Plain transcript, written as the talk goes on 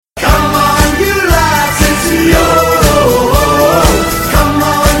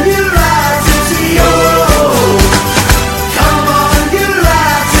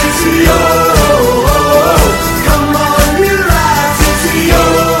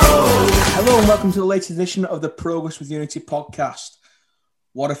welcome to the latest edition of the Progress with Unity podcast.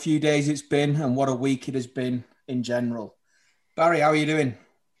 What a few days it's been and what a week it has been in general. Barry, how are you doing?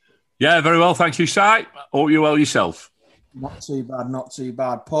 Yeah, very well, thank you, Si. Hope you're well yourself. Not too bad, not too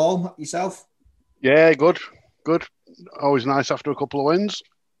bad. Paul, yourself? Yeah, good. Always nice after a couple of wins.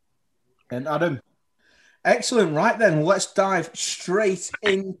 And Adam? Excellent. Right then, let's dive straight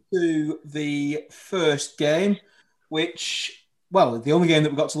into the first game, which, well, the only game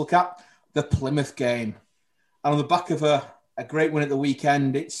that we've got to look at, the Plymouth game. And on the back of a great win at the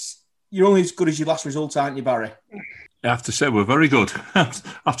weekend, you're only as good as your last result, aren't you, Barry? I have to say we're very good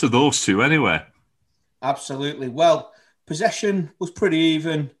after those two anyway. Absolutely. Well, possession was pretty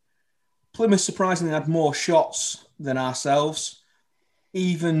even. Plymouth surprisingly had more shots than ourselves.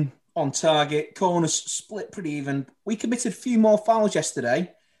 Even on target. Corners split pretty even. We committed a few more fouls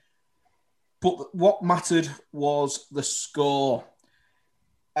yesterday. But what mattered was the score.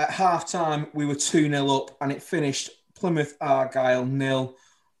 At half-time, we were 2-0 up and it finished Plymouth Argyle 0,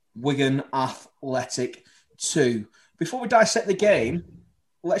 Wigan Athletic 2. Before we dissect the game,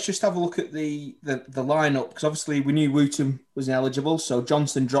 let's just have a look at the lineup, because obviously we knew Wooten was ineligible, so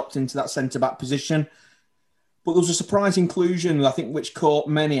Johnson dropped into that centre-back position. But there was a surprise inclusion, I think, which caught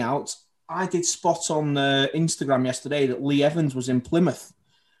many out. I did spot on Instagram yesterday that Lee Evans was in Plymouth.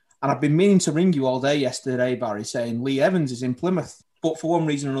 And I've been meaning to ring you all day yesterday, Barry, saying Lee Evans is in Plymouth. But for one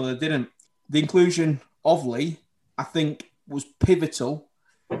reason or another, didn't. The inclusion of Lee, I think, was pivotal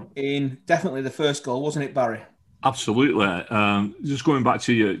in definitely the first goal, wasn't it, Barry? Absolutely. Just going back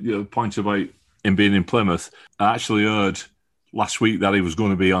to your point about him being in Plymouth, I actually heard last week that he was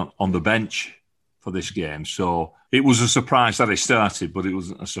going to be on the bench for this game. So it was a surprise that he started, but it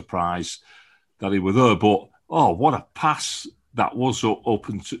wasn't a surprise that he was there. But, what a pass that was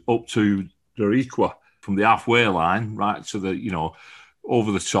up to Dariqua from the halfway line, right to the,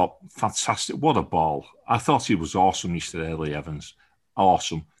 over the top. Fantastic. What a ball. I thought he was awesome yesterday, Lee Evans.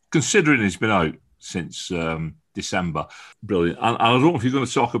 Awesome. Considering he's been out since December. Brilliant. And I don't know if you're going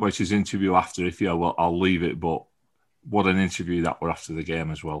to talk about his interview after. If you well, I'll leave it. But what an interview that were after the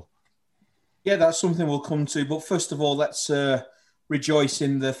game as well. Yeah, that's something we'll come to. But first of all, let's rejoice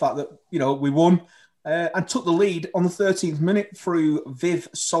in the fact that, we won and took the lead on the 13th minute through Viv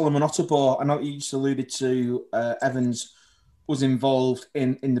Solomon Otterbohr. I know you just alluded to Evans was involved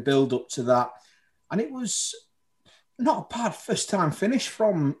in the build-up to that. And it was not a bad first-time finish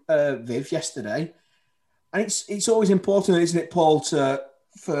from Viv yesterday. And it's always important, isn't it, Paul,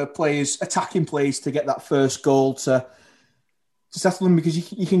 for players, attacking players, to get that first goal to settle them,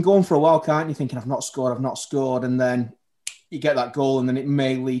 because you can go on for a while, can't you, thinking, I've not scored, and then you get that goal and then it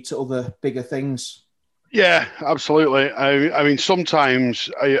may lead to other bigger things. Yeah, absolutely. I mean, sometimes,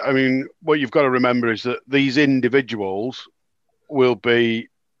 what you've got to remember is that these individuals will be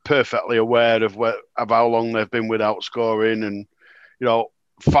perfectly aware of how long they've been without scoring, and,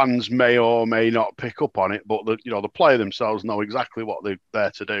 fans may or may not pick up on it, but the player themselves know exactly what they're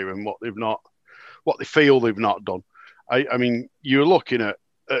there to do and what they feel they've not done. I mean, you're looking at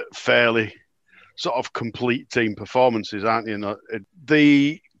fairly sort of complete team performances, aren't you?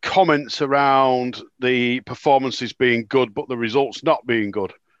 The comments around the performances being good, but the results not being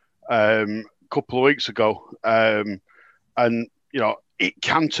good, a couple of weeks ago, and it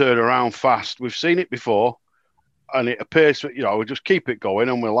can turn around fast. We've seen it before, and it appears that we just keep it going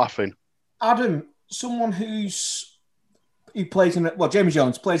and we're laughing. Adam, someone who plays in Jamie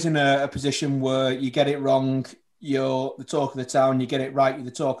Jones plays in a position where you get it wrong, you're the talk of the town. You get it right, you're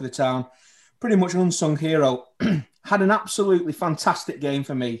the talk of the town. Pretty much an unsung hero. Had an absolutely fantastic game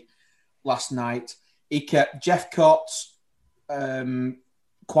for me last night. He kept Jeff Cotts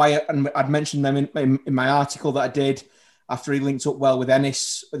quiet, and I'd mentioned them in my article that I did after he linked up well with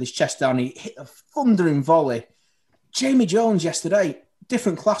Ennis with his chest down. He hit a thundering volley. Jamie Jones yesterday,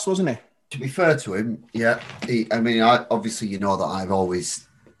 different class, wasn't he? To be fair to him, yeah. Obviously, you know that I've always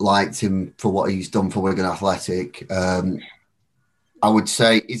liked him for what he's done for Wigan Athletic. I would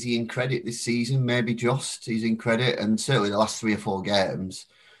say, is he in credit this season? Maybe just he's in credit, and certainly the last 3 or 4 games,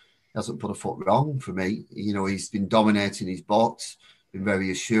 he hasn't put a foot wrong for me. He's been dominating his box, been very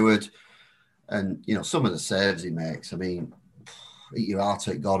assured, and some of the saves he makes. I mean, eat your heart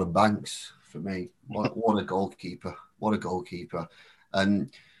out, Gordon Banks for me. What a goalkeeper! What a goalkeeper!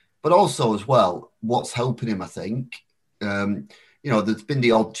 But also as well, what's helping him, I think. There's been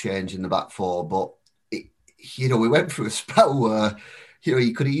the odd change in the back four, but we went through a spell where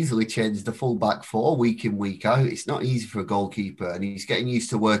you could easily change the full back four week in, week out. It's not easy for a goalkeeper, and he's getting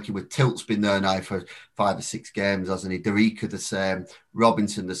used to working with Tilt's been there now for 5 or 6 games, hasn't he? Dariqua the same,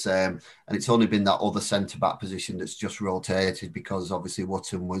 Robinson the same, and it's only been that other centre back position that's just rotated because obviously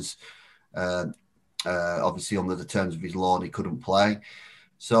Wotton was Obviously, under the terms of his loan, he couldn't play.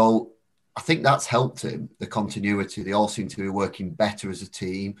 So I think that's helped him, the continuity. They all seem to be working better as a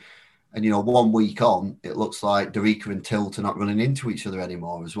team. And, 1 week on, it looks like Dorica and Tilt are not running into each other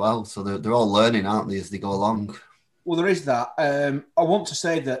anymore as well. So they're all learning, aren't they, as they go along? Well, there is that. I want to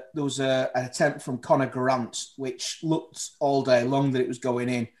say that there was an attempt from Conor Grant, which looked all day long that it was going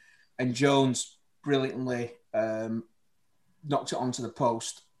in. And Jones brilliantly knocked it onto the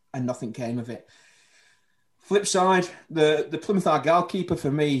post and nothing came of it. Flip side, the Plymouth Argyle keeper for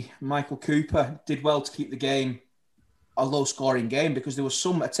me, Michael Cooper, did well to keep the game a low-scoring game because there was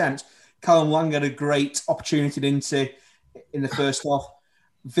some attempts. Callum Lang had a great opportunity in the first half.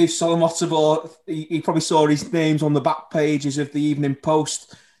 Viv Solomotabo, he probably saw his names on the back pages of the Evening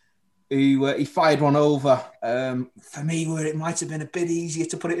Post. He fired one over. For me, where it might have been a bit easier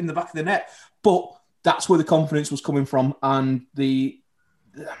to put it in the back of the net. But that's where the confidence was coming from. And you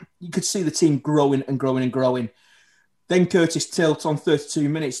could see the team growing and growing and growing. Then Curtis Tilt on 32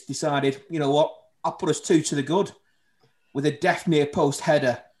 minutes decided, you know what, I'll put us 2 to the good with a deft near post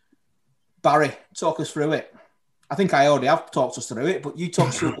header. Barry, talk us through it. I think I already have talked us through it, but you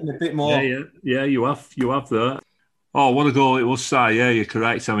talk through it a bit more. Yeah, you have there. Oh, what a goal it was, Si. Yeah, you're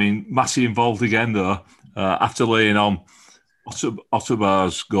correct. I mean, Massey involved again, though, after laying on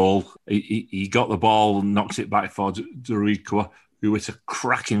Ottobar's goal. He got the ball and knocked it back for Dorica, who hit a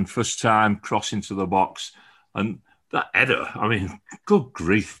cracking first-time cross into the box. And that header, I mean, good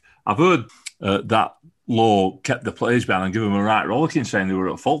grief. I've heard that Lowe kept the players behind and give them a right rollicking, saying they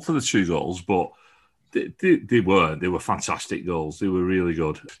were at fault for the 2 goals, but they weren't. They were fantastic goals. They were really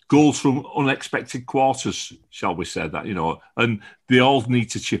good. Goals from unexpected quarters, shall we say that, and they all need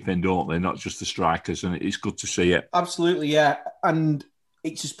to chip in, don't they? Not just the strikers, and it's good to see it. Absolutely, yeah. And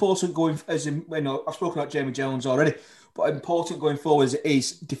it's important going, as in, I've spoken about Jamie Jones already, but important going forward as it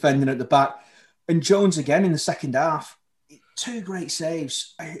is defending at the back. And Jones again in the second half, 2 great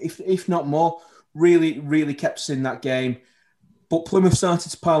saves, if not more, really, really kept us in that game. But Plymouth started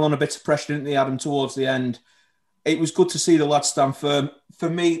to pile on a bit of pressure, didn't they, Adam, towards the end. It was good to see the lads stand firm. For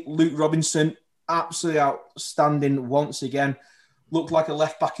me, Luke Robinson, absolutely outstanding once again. Looked like a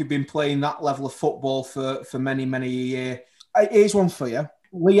left-back who'd been playing that level of football for many, many a year. Here's one for you.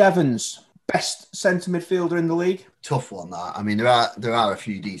 Lee Evans, best centre midfielder in the league? Tough one, that. I mean, there are a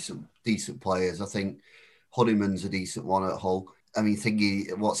few decent players. I think Honeyman's a decent one at Hull. I mean,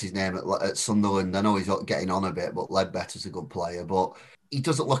 thingy, what's his name at Sunderland? I know he's getting on a bit, but Ledbetter's a good player. But he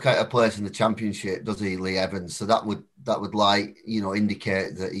doesn't look out of place in the Championship, does he, Lee Evans? So that would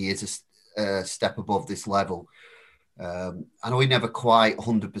indicate that he is a step above this level. I know he never quite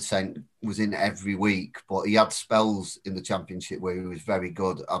 100% was in every week, but he had spells in the Championship where he was very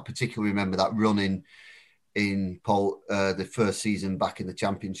good. I particularly remember that run in the first season back in the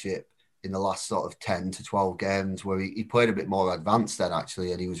Championship, in the last sort of 10 to 12 games, where he played a bit more advanced then,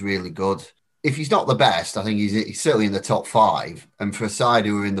 actually, and he was really good. If he's not the best, I think he's certainly in the top 5. And for a side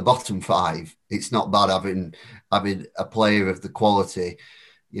who are in the bottom 5, it's not bad having a player of the quality,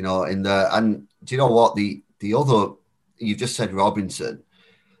 and do you know what? The other, you just said Robinson.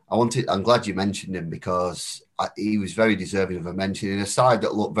 I'm glad you mentioned him because he was very deserving of a mention in a side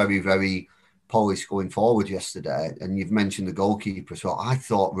that looked very, very polished going forward yesterday. And you've mentioned the goalkeeper as well. I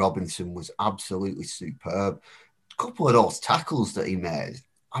thought Robinson was absolutely superb. A couple of those tackles that he made,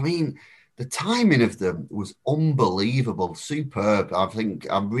 I mean, the timing of them was unbelievable, superb. I think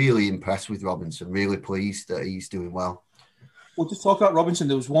I'm really impressed with Robinson, really pleased that he's doing well. Well, to talk about Robinson,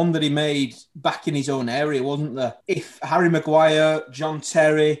 there was one that he made back in his own area, wasn't there? If Harry Maguire, John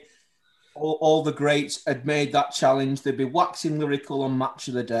Terry, all the greats had made that challenge, they'd be waxing lyrical on Match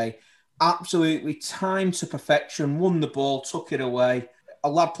of the Day. Absolutely timed to perfection, won the ball, took it away. A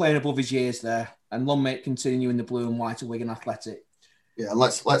lad playing above his years there, and long may it continue in the blue and white of Wigan Athletic. Yeah,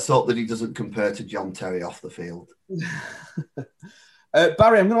 let's hope that he doesn't compare to John Terry off the field.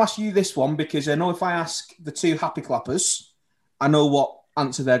 Barry, I'm going to ask you this one because I know if I ask the 2 happy clappers, I know what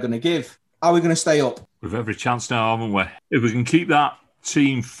answer they're going to give. Are we going to stay up? We've every chance now, haven't we? If we can keep that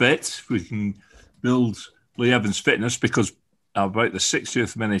team fit, if we can build Lee Evans' fitness, because about the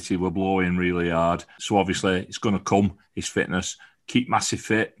 60th minute, he were blowing really hard. So obviously, it's going to come, his fitness. Keep Massey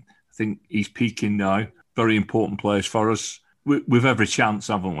fit. I think he's peaking now. Very important players for us. We've every chance,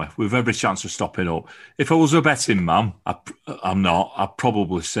 haven't we? We've every chance of stopping up. If I was a betting man, I'm not. I'd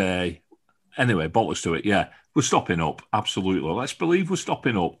probably say Anyway, bollocks to it. Yeah, we're stopping up. Absolutely. Let's believe we're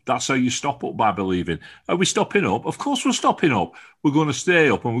stopping up. That's how you stop up, by believing. Are we stopping up? Of course we're stopping up. We're going to stay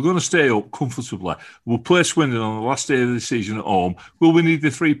up, and we're going to stay up comfortably. We'll play Swindon on the last day of the season at home. Will we need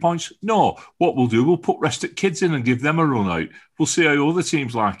the 3 points? No. What we'll do, we'll put rested kids in and give them a run out. We'll see how other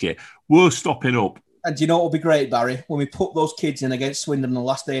teams like it. We're stopping up. And do you know what will be great, Barry? When we put those kids in against Swindon on the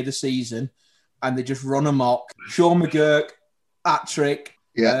last day of the season and they just run amok. Sean McGurk, Attrick,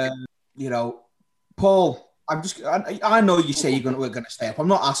 Paul, I know you say we're going to stay up. I'm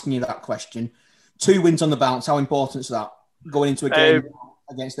not asking you that question. 2 wins on the bounce. How important is that going into a game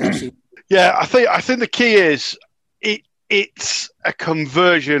against the FC? Yeah, I think the key is it's a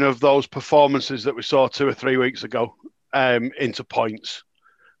conversion of those performances that we saw 2 or 3 weeks ago into points.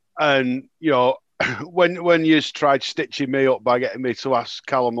 And, when you tried stitching me up by getting me to ask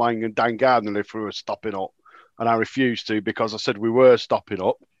Callum Lang and Dan Gardner if we were stopping up, and I refused to because I said we were stopping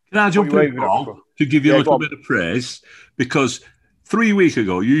up. Can I jump in, Paul, to give you a little bit of praise? Because 3 weeks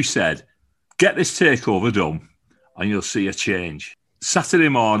ago you said, get this takeover done and you'll see a change. Saturday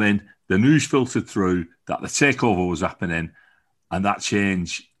morning, the news filtered through that the takeover was happening and that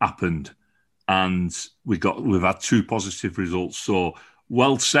change happened. And we've had 2 positive results. So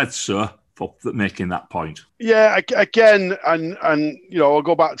well said, sir, for making that point. Yeah, again, and I'll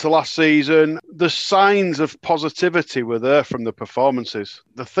go back to last season. The signs of positivity were there from the performances.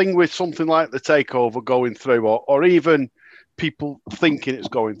 The thing with something like the takeover going through, or even people thinking it's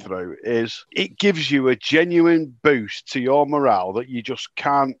going through, is it gives you a genuine boost to your morale that you just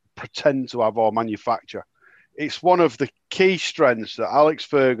can't pretend to have or manufacture. It's one of the key strengths that Alex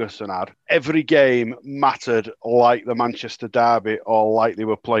Ferguson had. Every game mattered like the Manchester derby or like they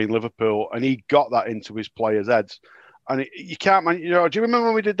were playing Liverpool, and he got that into his players' heads. And you can't, do you remember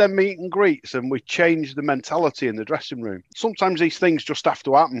when we did them meet and greets and we changed the mentality in the dressing room? Sometimes these things just have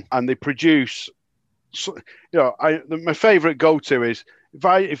to happen, and they produce. My favourite go-to is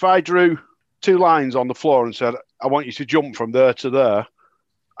if I drew 2 lines on the floor and said, I want you to jump from there to there,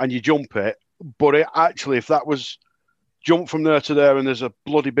 and you jump it. But if that was jump from there to there and there's a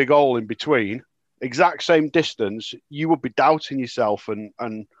bloody big hole in between, exact same distance, you would be doubting yourself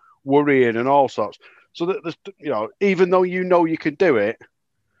and worrying and all sorts. So that even though you can do it,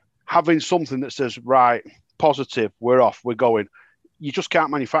 having something that says, right, positive, we're off, we're going, you just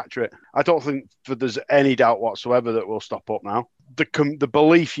can't manufacture it. I don't think there's any doubt whatsoever that we'll stop up now. The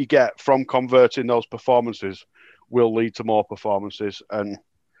belief you get from converting those performances will lead to more performances, and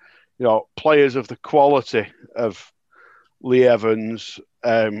players of the quality of Lee Evans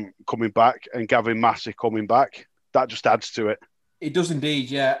coming back and Gavin Massey coming back, that just adds to it. It does indeed,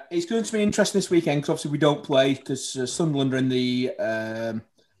 yeah. It's going to be interesting this weekend because obviously we don't play because Sunderland are in the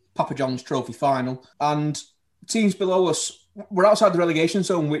Papa John's Trophy final. And teams below us, we're outside the relegation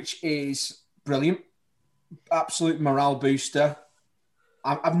zone, which is brilliant. Absolute morale booster.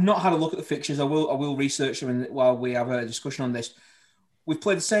 I've not had a look at the fixtures. I will research them while we have a discussion on this. We've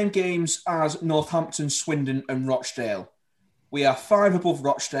played the same games as Northampton, Swindon and Rochdale. We are 5 above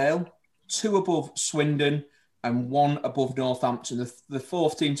Rochdale, 2 above Swindon and 1 above Northampton. The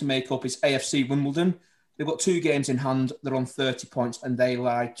 4th team to make up is AFC Wimbledon. They've got 2 games in hand. They're on 30 points and they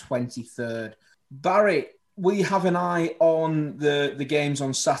lie 23rd. Barry, we have an eye on the games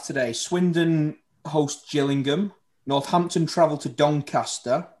on Saturday. Swindon host Gillingham. Northampton travel to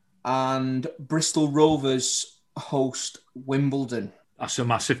Doncaster. And Bristol Rovers host Wimbledon. That's a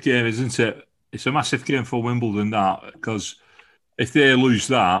massive game, isn't it? It's a massive game for Wimbledon, that, because if they lose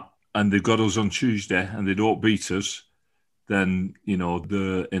that and they've got us on Tuesday and they don't beat us, then,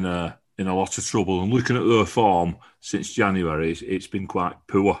 they're in a lot of trouble. And looking at their form since January, it's been quite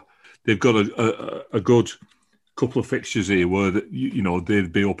poor. They've got a good couple of fixtures here where,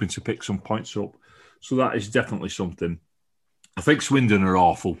 they'd be hoping to pick some points up. So that is definitely something. I think Swindon are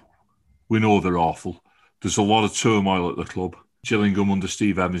awful. We know they're awful. There's a lot of turmoil at the club. Gillingham under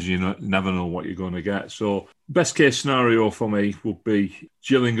Steve Evans, you never know what you're going to get. So best case scenario for me would be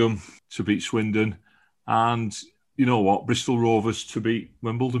Gillingham to beat Swindon and, Bristol Rovers to beat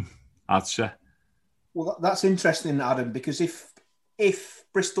Wimbledon, I'd say. Well, that's interesting, Adam, because if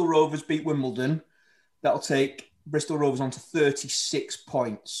Bristol Rovers beat Wimbledon, that'll take Bristol Rovers on to 36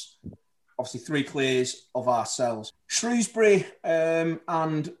 points. Obviously, 3 clears of ourselves. Shrewsbury and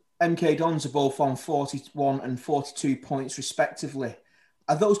MK Dons are both on 41 and 42 points respectively.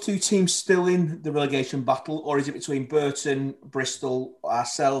 Are those 2 teams still in the relegation battle, or is it between Burton, Bristol,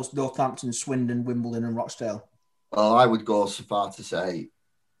 ourselves, Northampton, Swindon, Wimbledon and Rochdale? Well, I would go so far to say,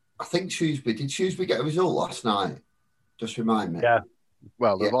 I think did Shrewsbury get a result last night? Just remind me. Yeah.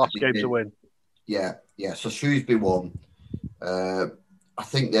 Well, the last game to win. Yeah. So Shrewsbury won. I I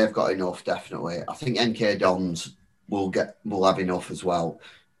think they've got enough, definitely. I think MK Dons will have enough as well.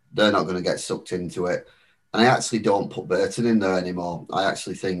 They're not going to get sucked into it. And I actually don't put Burton in there anymore. I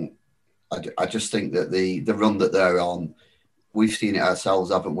actually think, I just think that the run that they're on, we've seen it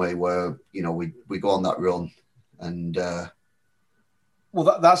ourselves, haven't we? Where, we go on that run and...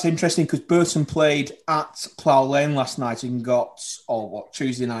 Well, that's interesting because Burton played at Plough Lane last night and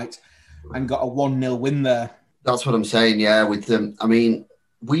Tuesday night, and got a 1-0 win there. That's what I'm saying, yeah, with them. I mean,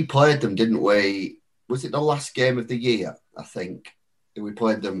 we played them, didn't we? Was it the last game of the year, I think? We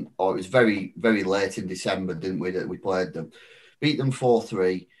played them, or it was very, very late in December, didn't we, that we played them? Beat them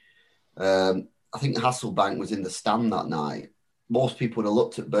 4-3. I think Hasselbank was in the stand that night. Most people would have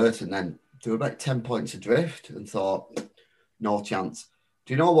looked at Burton then. They were about 10 points adrift and thought, no chance.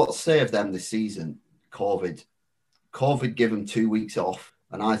 Do you know what saved them this season? COVID. COVID gave them 2 weeks off.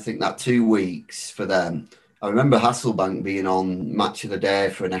 And I think that 2 weeks for them... I remember Hasselbank being on Match of the Day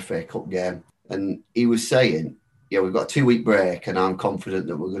for an FA Cup game, and he was saying, yeah, we've got a 2-week break and I'm confident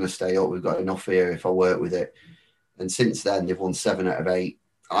that we're going to stay up. We've got enough here if I work with it. And since then, they've won 7 out of 8.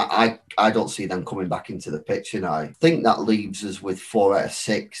 I don't see them coming back into the pitch, and I think that leaves us with 4 out of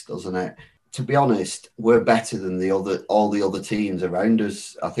 6, doesn't it? To be honest, we're better than all the other teams around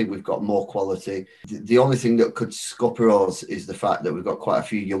us. I think we've got more quality. The only thing that could scupper us is the fact that we've got quite a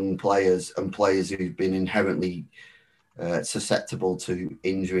few young players and players who've been inherently susceptible to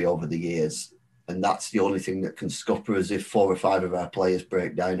injury over the years. And that's the only thing that can scupper us if 4 or 5 of our players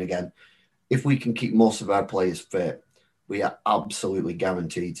break down again. If we can keep most of our players fit, we are absolutely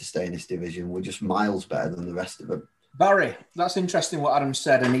guaranteed to stay in this division. We're just miles better than the rest of them. Barry, that's interesting what Adam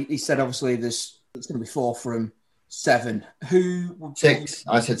said, and he said obviously it's going to be 4 from 7. Who would 6?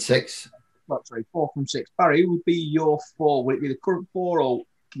 I said 6. Well, sorry, 4 from 6. Barry, who would be your 4? Would it be the current 4, or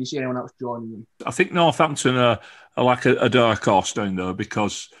can you see anyone else joining them? I think Northampton are like a dark horse down there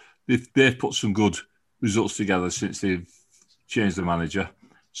because they've put some good results together since they've changed the manager.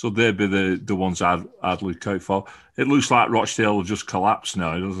 So they'd be the ones I'd look out for. It looks like Rochdale will just collapse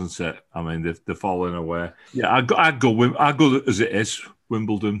now, doesn't it? I mean, they're falling away. Yeah, I'd go as it is: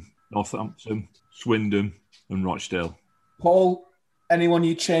 Wimbledon, Northampton, Swindon, and Rochdale. Paul, anyone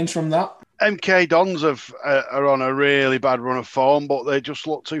you change from that? MK Dons are on a really bad run of form, but they just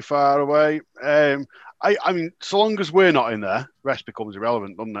look too far away. I mean, so long as we're not in there, the rest becomes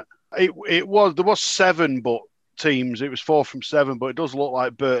irrelevant, doesn't it? There was 7, but teams. It was 4 from 7, but it does look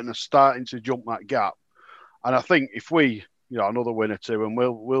like Burton are starting to jump that gap. And I think if we, another win or 2, and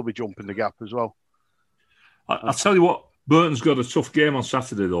we'll be jumping the gap as well. I'll tell you what, Burton's got a tough game on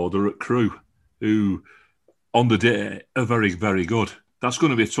Saturday though. They're at Crewe, who on the day are very, very good. That's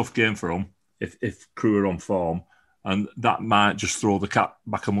going to be a tough game for them if Crewe are on form, and that might just throw the cat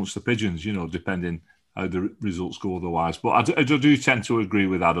back amongst the pigeons, depending how the results go otherwise. But I do tend to agree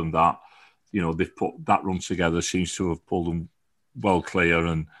with Adam that they've put that run together, seems to have pulled them well clear,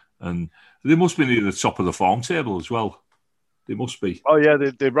 and they must be near the top of the form table as well. They must be. Oh yeah,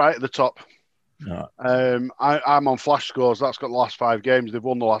 they're right at the top. Yeah. I'm on Flash Scores. That's got the last 5 games. They've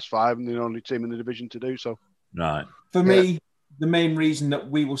won the last 5, and they're the only team in the division to do so. Right. For me, the main reason that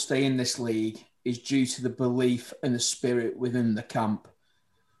we will stay in this league is due to the belief and the spirit within the camp.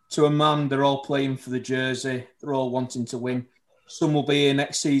 To a man, they're all playing for the jersey. They're all wanting to win. Some will be here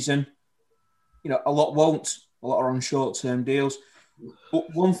next season. A lot won't. A lot are on short-term deals.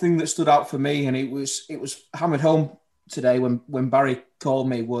 But one thing that stood out for me, and it was hammered home today when Barry called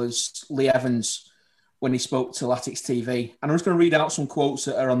me, was Lee Evans when he spoke to Latics TV. And I'm just going to read out some quotes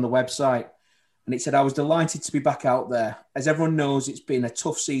that are on the website. And it said, "I was delighted to be back out there. As everyone knows, it's been a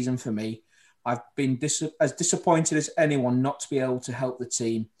tough season for me. I've been as disappointed as anyone not to be able to help the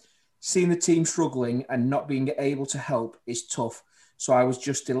team. Seeing the team struggling and not being able to help is tough. So I was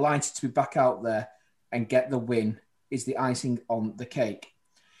just delighted to be back out there and get the win is the icing on the cake.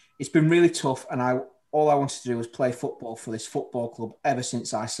 It's been really tough, and all I wanted to do was play football for this football club ever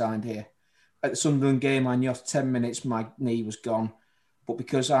since I signed here. At the Sunderland game, I knew after 10 minutes my knee was gone. But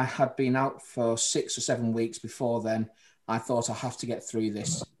because I had been out for 6 or 7 weeks before then, I thought I have to get through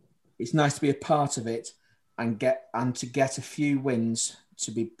this. It's nice to be a part of it and to get a few wins.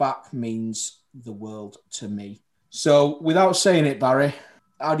 To be back means the world to me." So, without saying it, Barry,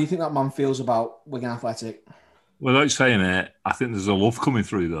 how do you think that man feels about Wigan Athletic? Without saying it, I think there's a love coming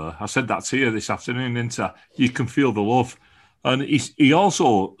through there. I said that to you this afternoon, didn't I? You can feel the love. And he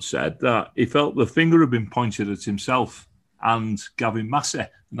also said that he felt the finger had been pointed at himself and Gavin Massey,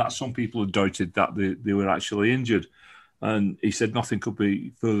 and that some people had doubted that they were actually injured. And he said nothing could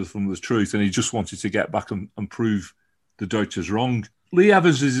be further from the truth, and he just wanted to get back and prove the doubters wrong. Lee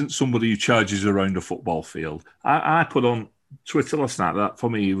Evans isn't somebody who charges around a football field. I put on Twitter last night that for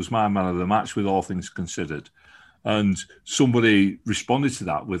me he was my man of the match with all things considered. And somebody responded to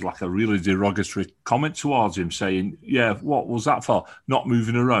that with like a really derogatory comment towards him saying, yeah, what was that for? Not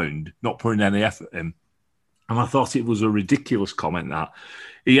moving around, not putting any effort in. And I thought it was a ridiculous comment that.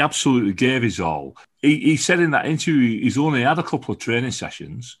 He absolutely gave his all. He said in that interview he's only had a couple of training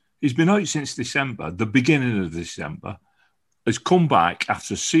sessions. He's been out since December, the beginning of December. Has come back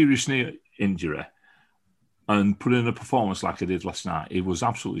after a serious knee injury and put in a performance like he did last night. He was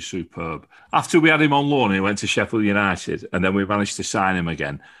absolutely superb. After we had him on loan, he went to Sheffield United and then we managed to sign him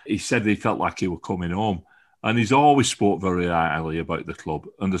again. He said he felt like he was coming home. And he's always spoke very highly about the club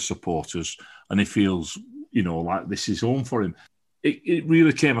and the supporters. And he feels, like this is home for him. It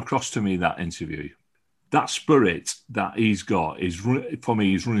really came across to me, that interview. That spirit that he's got is, for me,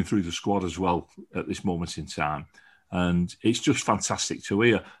 he's running through the squad as well at this moment in time. And it's just fantastic to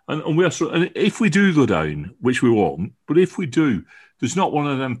hear. And if we do go down, which we won't, but if we do, there's not one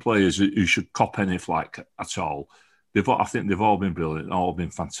of them players who should cop any flack at all. I think they've all been brilliant, all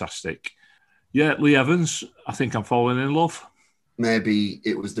been fantastic. Yeah, Lee Evans, I think I'm falling in love. Maybe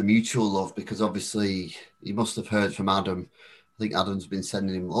it was the mutual love, because obviously he must have heard from Adam. I think Adam's been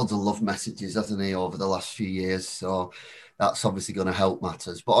sending him loads of love messages, hasn't he, over the last few years? So that's obviously going to help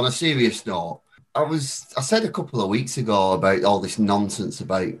matters. But on a serious note, I said a couple of weeks ago about all this nonsense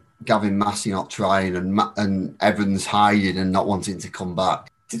about Gavin Massey not trying and Evans hiding and not wanting to come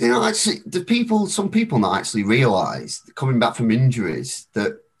back. Did they not actually? Some people not actually realise, coming back from injuries,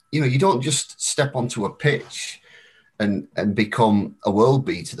 that you don't just step onto a pitch and become a world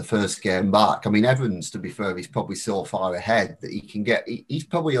beater the first game back. I mean, Evans, to be fair, he's probably so far ahead that he can get. He's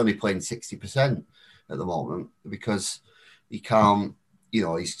probably only playing 60% at the moment because he can't.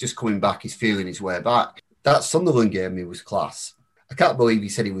 He's just coming back. He's feeling his way back. That Sunderland game, he was class. I can't believe he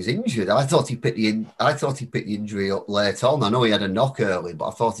said he was injured. I thought he picked the injury up late on. I know he had a knock early, but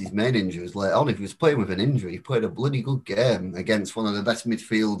I thought his main injury was late on. If he was playing with an injury, he played a bloody good game against one of the best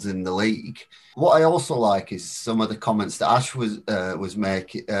midfields in the league. What I also like is some of the comments that Ash was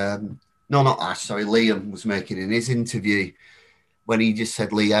making. Liam was making in his interview when he just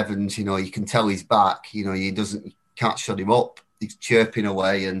said Lee Evans. You can tell he's back. He can't shut him up. He's chirping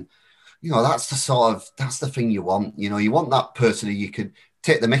away, and that's the thing you want. You want that person who you could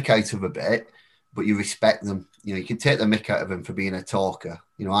take the mick out of a bit, but you respect them. You can take the mick out of him for being a talker.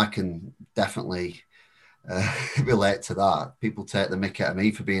 I can definitely relate to that. People take the mick out of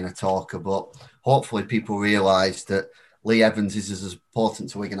me for being a talker, but hopefully people realise that Lee Evans is as important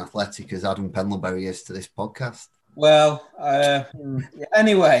to Wigan Athletic as Adam Pendlebury is to this podcast. Well,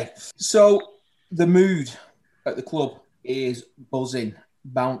 anyway, so the mood at the club is buzzing,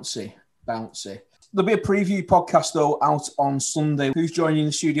 bouncy. There'll be a preview podcast, though, out on Sunday. Who's joining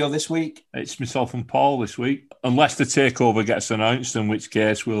the studio this week? It's myself and Paul this week, unless the takeover gets announced, in which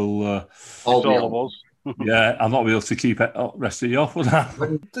case we'll... all of us. Yeah, I'll not be able to keep it rest of you off with that.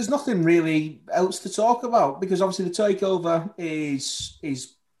 There's nothing really else to talk about, because obviously the takeover is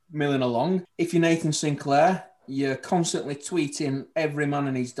milling along. If you're Nathan Sinclair, you're constantly tweeting every man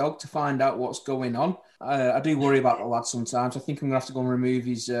and his dog to find out what's going on. I do worry about the lad sometimes. I think I'm going to have to go and remove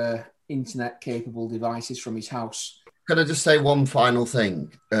his internet-capable devices from his house. Can I just say one final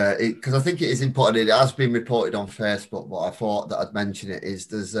thing? Because I think it is important. It has been reported on Facebook, but I thought that I'd mention it.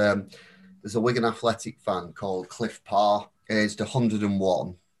 There's a Wigan Athletic fan called Cliff Parr, aged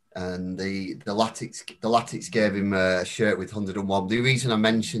 101, and the Latics gave him a shirt with 101. The reason I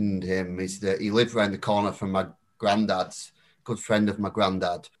mentioned him is that he lived around the corner from my granddad's. Good friend of my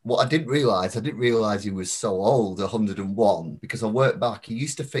granddad. What I didn't realise he was so old, 101, because I worked back. He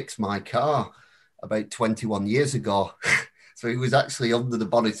used to fix my car about 21 years ago. So he was actually under the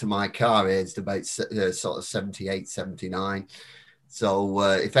bonnet of my car, aged about sort of 78, 79. So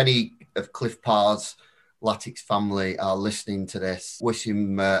if any of Cliff Parr's Latics family are listening to this, wish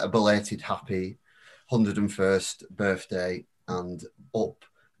him a belated happy 101st birthday and up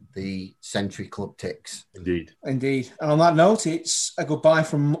the Century Club ticks. Indeed. And on that note, it's a goodbye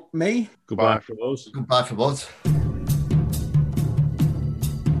from me. Goodbye from us. Goodbye from us.